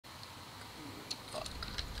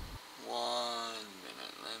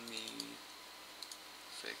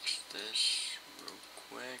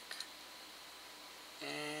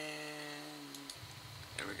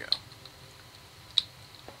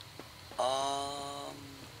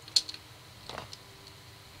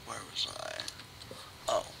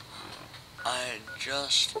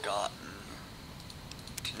just gotten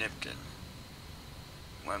to Nipton.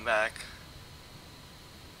 Went back,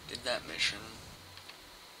 did that mission.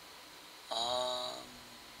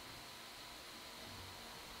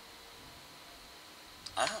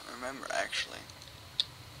 I don't remember actually,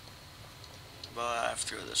 but I have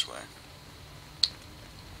to go this way.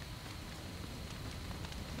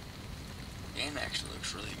 Game actually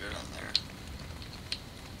looks really good on there.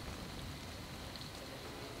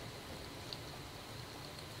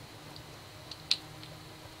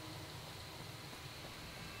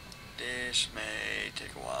 This may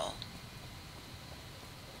take a while.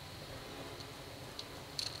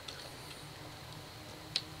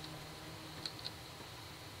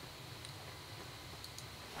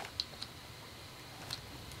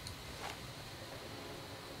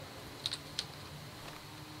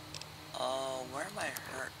 Where am I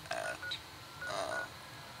hurt at?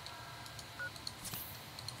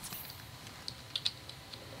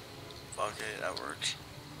 Okay, that works.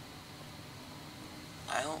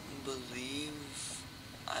 I don't believe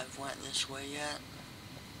I've went this way yet.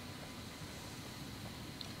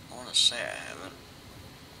 I want to say I haven't.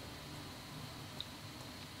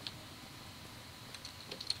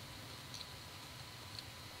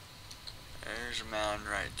 There's a mountain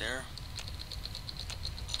right there.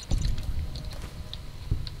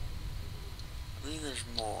 I believe there's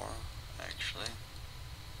more, actually.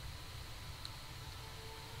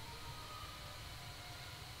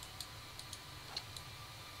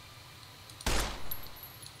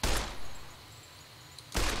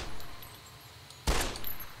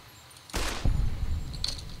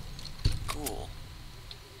 Cool.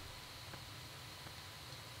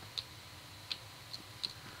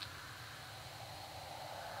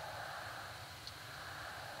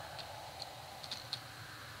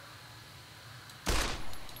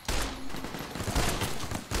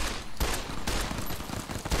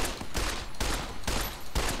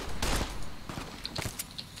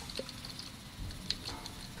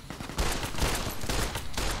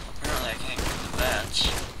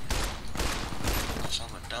 Unless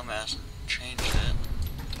I'm a dumbass and changed it.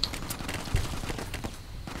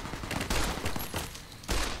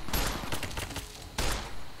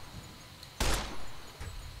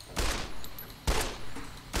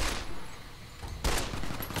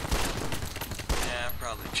 Yeah, I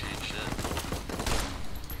probably changed it.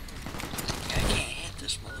 Yeah, I can't hit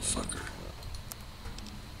this motherfucker.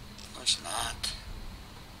 No, it's not.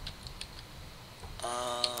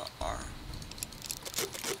 R.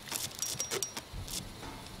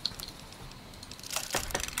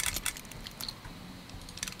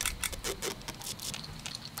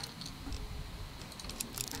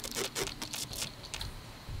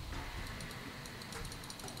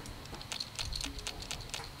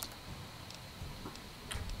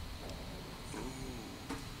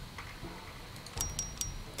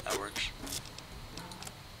 That works.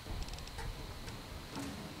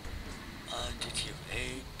 DT of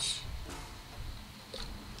 8.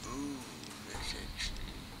 Ooh, it's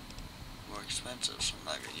actually more expensive, so I'm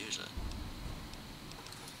not gonna use it.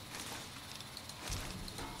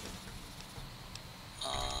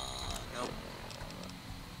 Nope.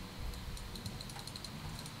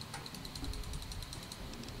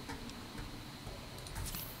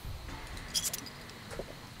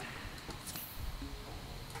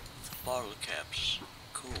 Bottle caps.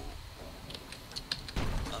 Cool.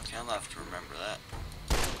 Okay, I'm gonna have to remember that.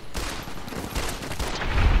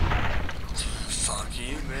 Fuck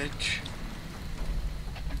you, bitch.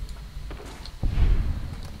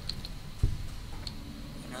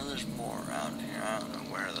 I know there's more around here. I don't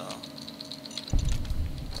know where though.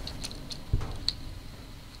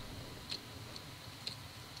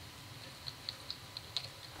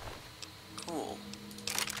 Cool.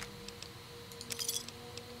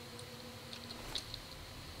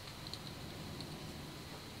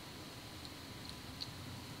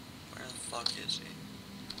 Where the fuck is he?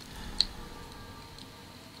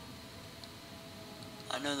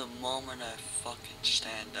 I know the moment I fucking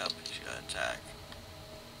stand up, he's gonna attack.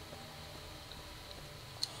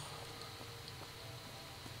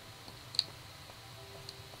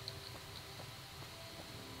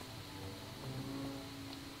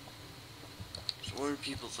 So what do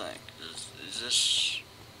people think? Is this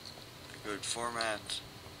a good format?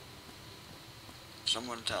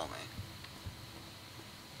 Someone tell me.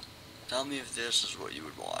 Tell me if this is what you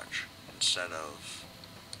would watch instead of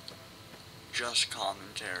just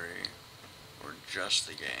commentary or just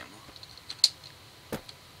the game.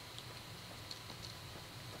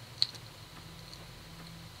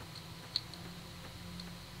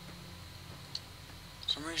 For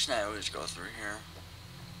some reason I always go through here.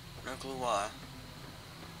 No clue why.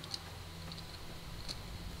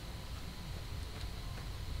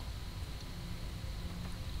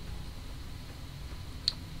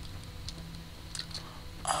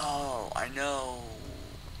 I know,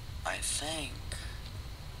 I think,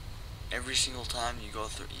 every single time you go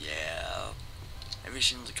through, yeah, every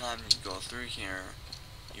single time you go through here,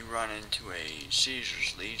 you run into a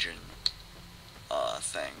Caesar's Legion,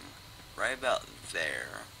 thing, right about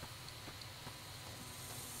there.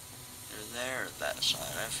 They're there, that side,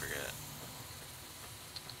 I forget.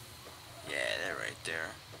 Yeah, they're right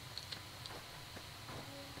there.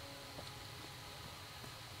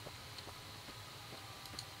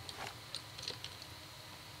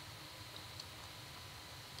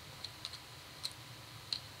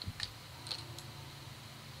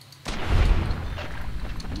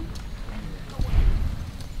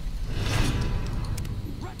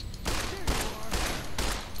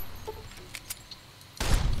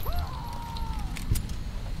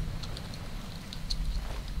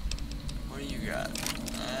 What do you got?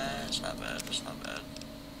 It's not bad, it's not bad.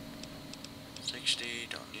 60,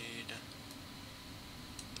 don't need.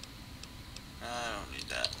 I don't need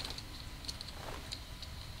that.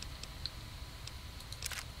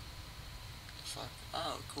 Fuck.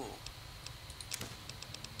 Oh, cool.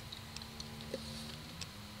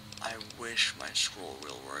 I wish my scroll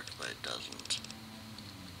wheel worked, but it doesn't.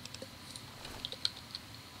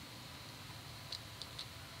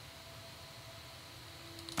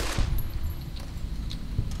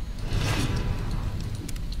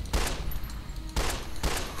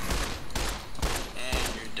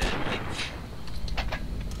 And you're dead, bitch.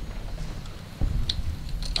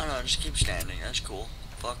 Oh no, just keep standing, that's cool.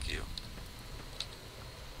 Fuck you.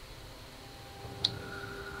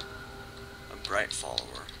 A bright follower.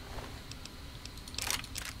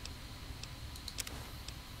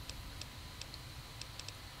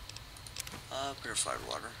 Purified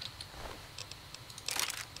water.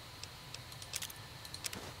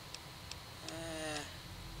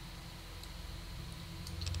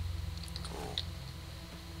 Cool.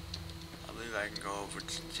 I believe I can go over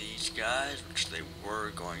to these guys, which they were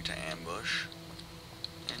going to ambush,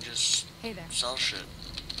 and just Hey there. sell shit.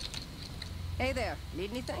 Hey there.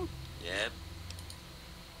 Need anything? Yep.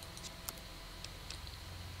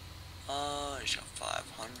 He's got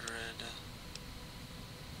 500.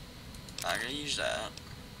 I'm gonna use that.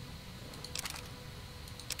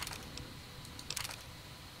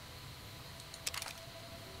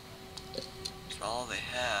 That's all they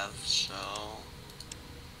have, so...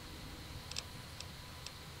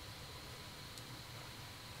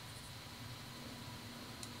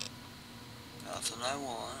 Nothing I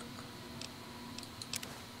want.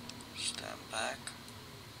 Stand back.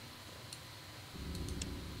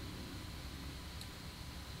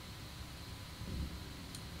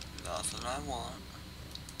 Nothing I want.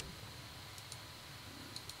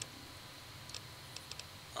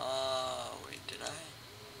 Wait, did I?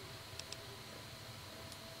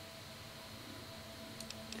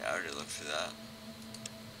 Yeah, I already looked through that.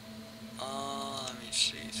 Let me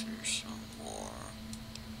see through some more.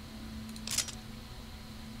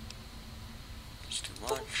 It's too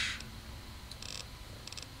much.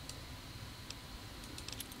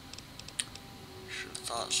 Should've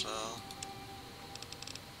thought so.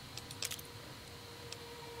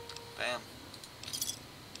 Bam.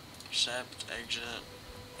 Accept, exit,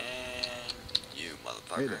 and you,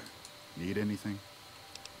 motherfucker. Hey there. Need anything?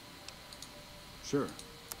 Sure.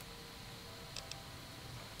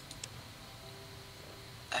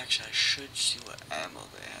 Actually, I should see what ammo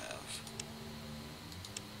they have.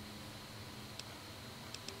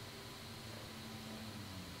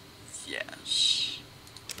 Yes.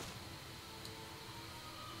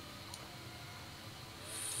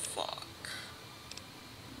 Fuck.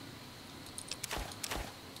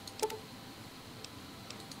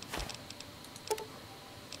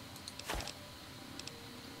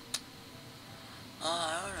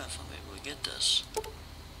 I don't know if I'm able to get this.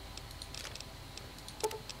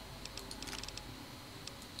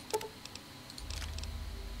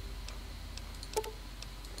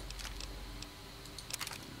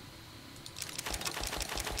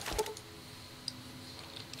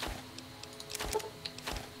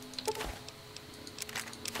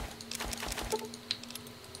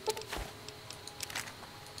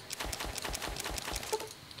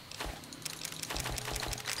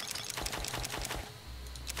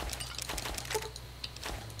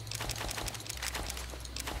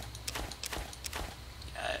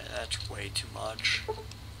 That's way too much.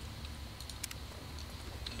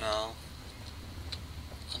 No.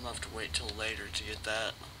 I'm gonna have to wait till later to get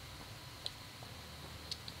that.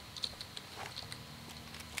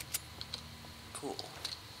 Cool.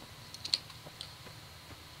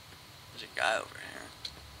 There's a guy over here.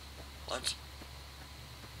 What?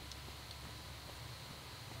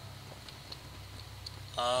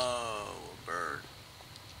 Oh.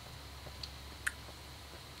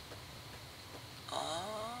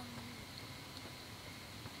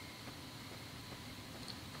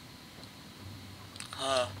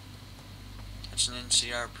 it's an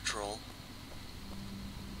NCR patrol.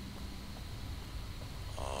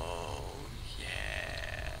 Oh,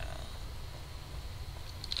 yeah.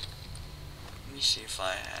 Let me see if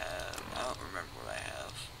I have... I don't remember what I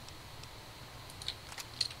have.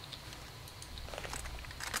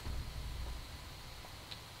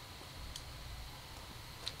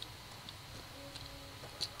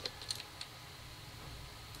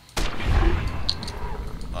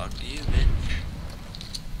 Fuck you, bitch.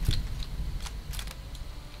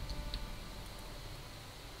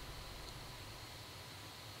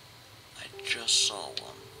 I just saw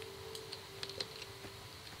one.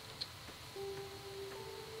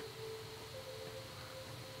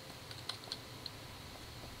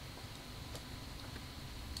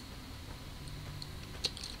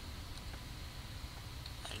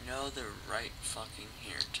 I know they're right fucking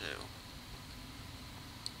here, too.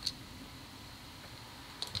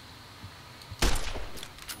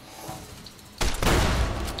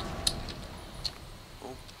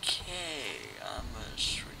 Okay, I'm gonna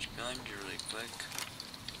switch guns really quick.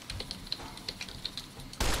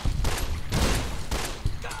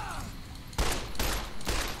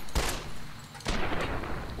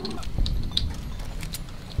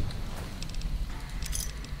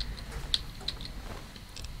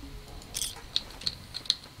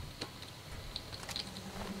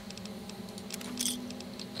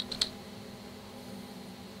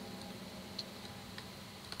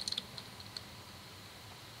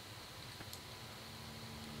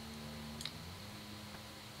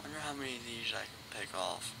 Wonder how many of these I can pick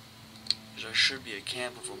off. Because there should be a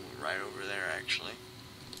camp of them right over there, actually.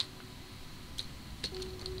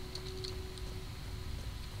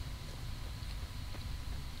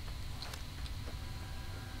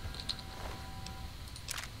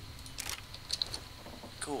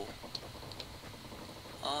 Cool.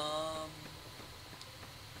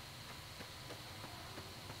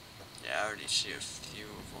 Yeah, I already see a few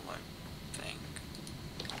of them, I think.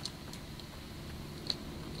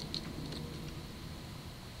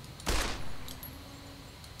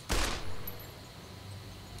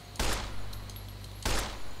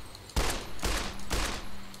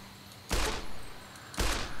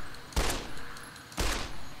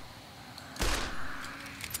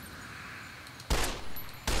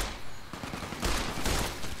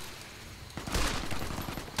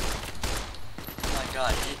 Oh my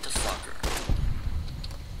god, hit the fucker.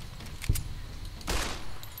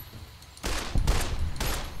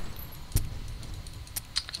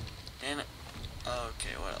 Damn it.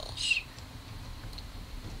 Okay, what else?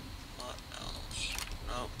 What else?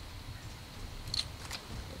 Nope.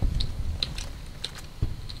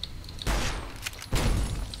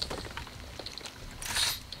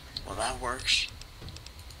 Well, that works.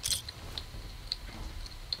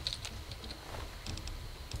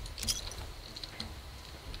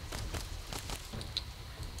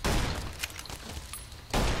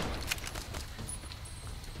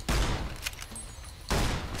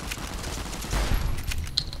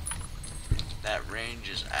 That range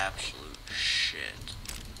is absolute shit.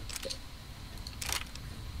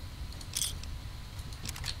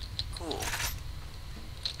 Cool.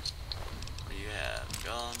 What do you have?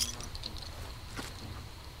 Gun.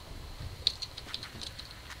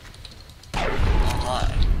 Oh,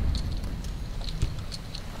 hi.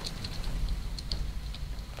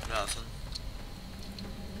 Nothing.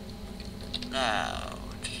 Now,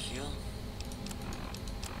 to heal.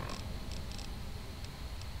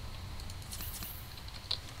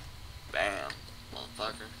 Bam,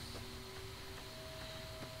 motherfucker.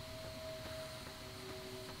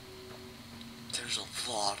 There's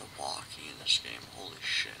a lot of walking in this game, holy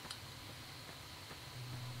shit.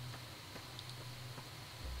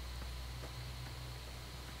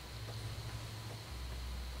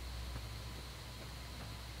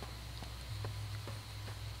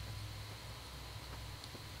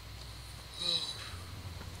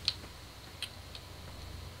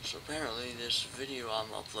 So apparently this video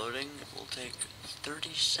I'm uploading will take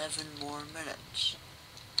 37 more minutes.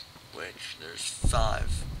 Which there's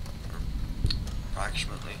 5, or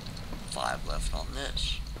approximately 5 left on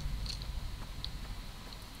this.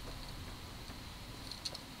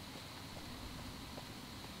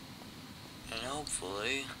 And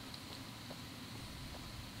hopefully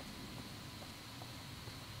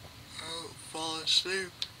I won't fall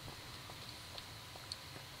asleep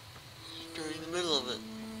during the middle of it.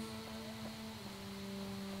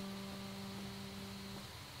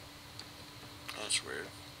 That's weird.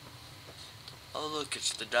 Oh look,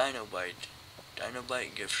 it's the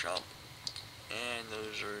Dinobite gift shop. And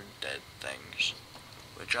those are dead things.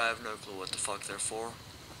 Which I have no clue what the fuck they're for.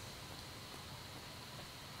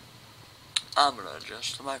 I'm gonna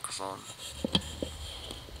adjust the microphone.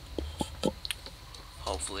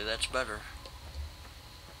 Hopefully that's better.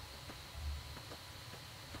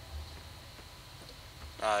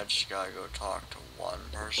 Now I just gotta go talk to one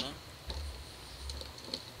person.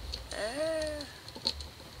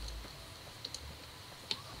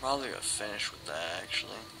 Probably gonna finish with that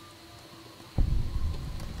actually.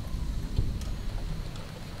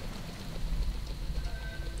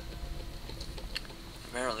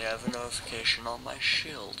 Apparently I have a notification on my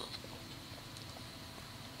shield.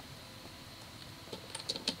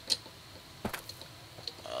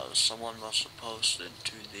 Someone must have posted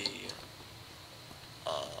to the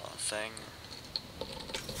thing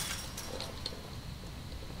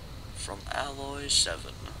from Alloy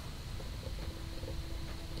 7.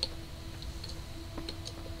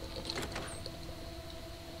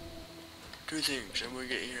 Two things, and we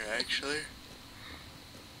get here actually.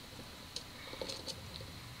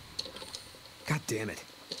 God damn it.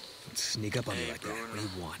 Don't sneak up on me Hey, like Boone. that. What do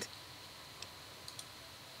you want?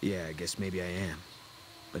 Yeah, I guess maybe I am.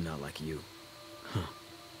 But not like you. Huh.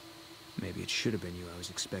 Maybe it should have been you I was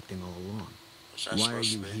expecting all along. Why are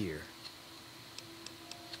you here?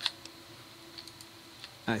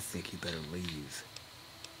 I think you better leave.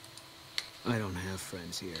 I don't have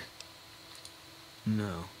friends here.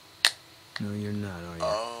 No. No, you're not, are you?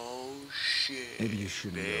 Oh shit. Maybe you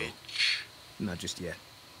shouldn't bitch. go. Not just yet.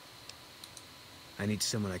 I need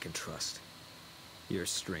someone I can trust. You're a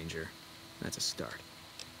stranger. That's a start.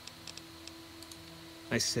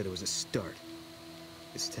 I said it was a start.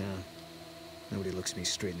 This town, nobody looks me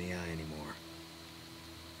straight in the eye anymore.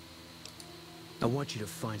 I want you to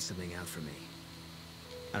find something out for me.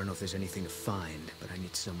 I don't know if there's anything to find, but I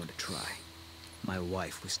need someone to try. My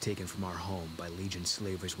wife was taken from our home by Legion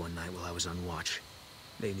slavers one night while I was on watch.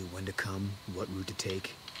 They knew when to come, what route to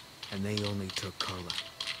take, and they only took Carla.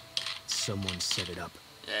 Someone set it up.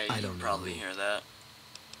 Yeah, you can probably hear that.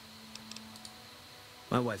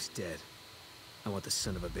 My wife's dead. I want the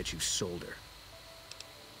son of a bitch who sold her.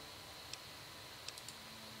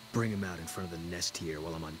 Bring him out in front of the nest here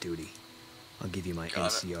while I'm on duty. I'll give you my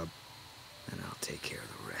NCR, and I'll take care of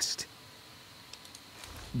the rest.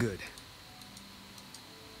 Good.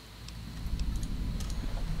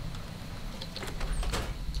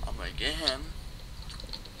 I'm gonna get him.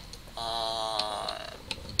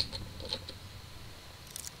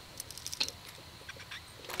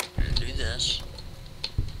 We're gonna do this.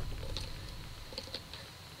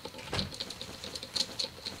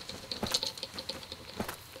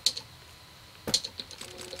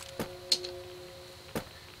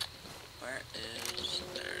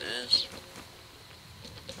 There it is.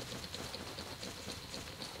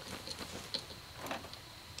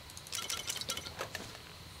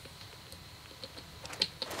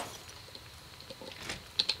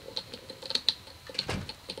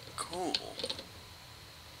 Cool.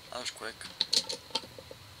 That was quick.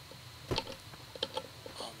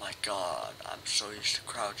 Oh my god, I'm so used to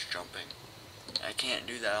crouch jumping. I can't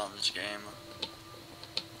do that on this game.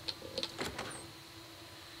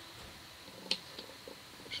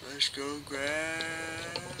 So let's go grab...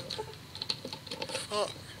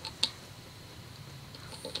 Fuck.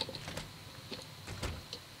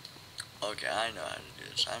 Okay, I know how to do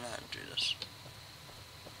this. I know how to do this.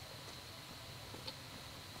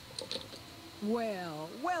 Well,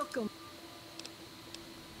 welcome.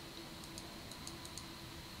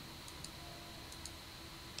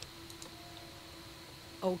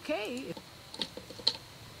 Okay.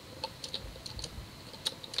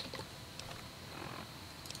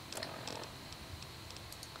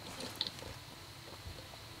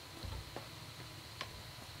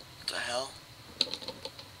 What the hell?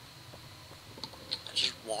 I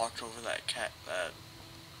just walked over that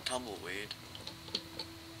tumbleweed.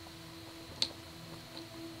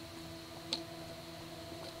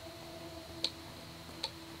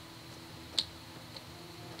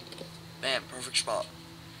 Bam, perfect spot.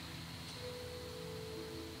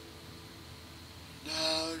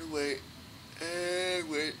 Now wait, and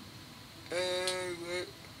wait, and wait,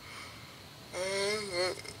 and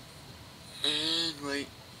wait, and wait,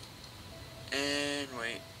 and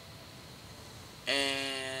wait,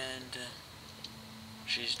 and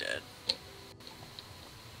she's dead.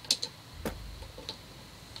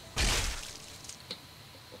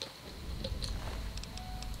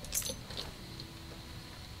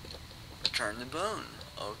 Return the Boone.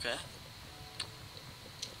 Okay.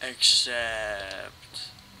 Except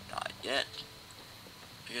not yet.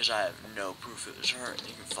 Because I have no proof it was her, and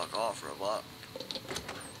you can fuck off, robot.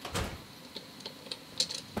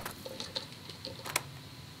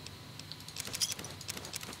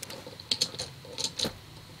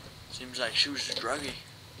 Seems like she was a druggie.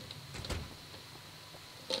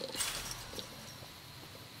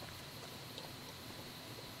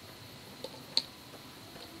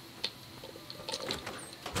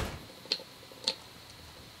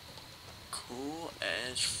 Cool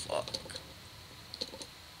as fuck.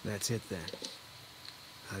 That's it then.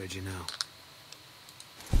 How did you know?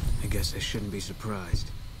 I guess I shouldn't be surprised.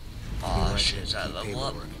 Aw, Be shit, likely is to that keep level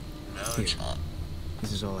up? paperwork. No, Here. it's not.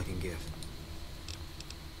 This is all I can give.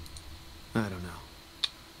 I don't know.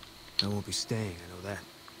 I won't be staying, I know that.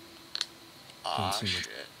 Aw, Don't see much.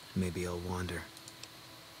 shit. Maybe I'll wander.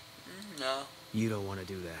 No. You don't want to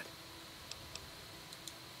do that.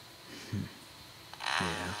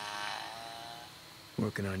 Yeah.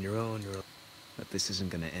 Working on your own, but this isn't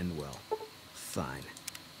gonna end well. Fine.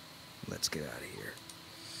 Let's get out of here.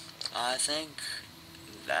 I think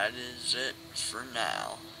that is it for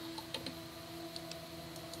now.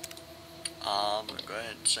 I'm gonna go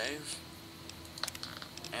ahead and save.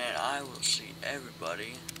 And I will see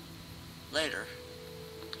everybody later.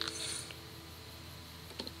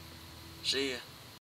 See ya.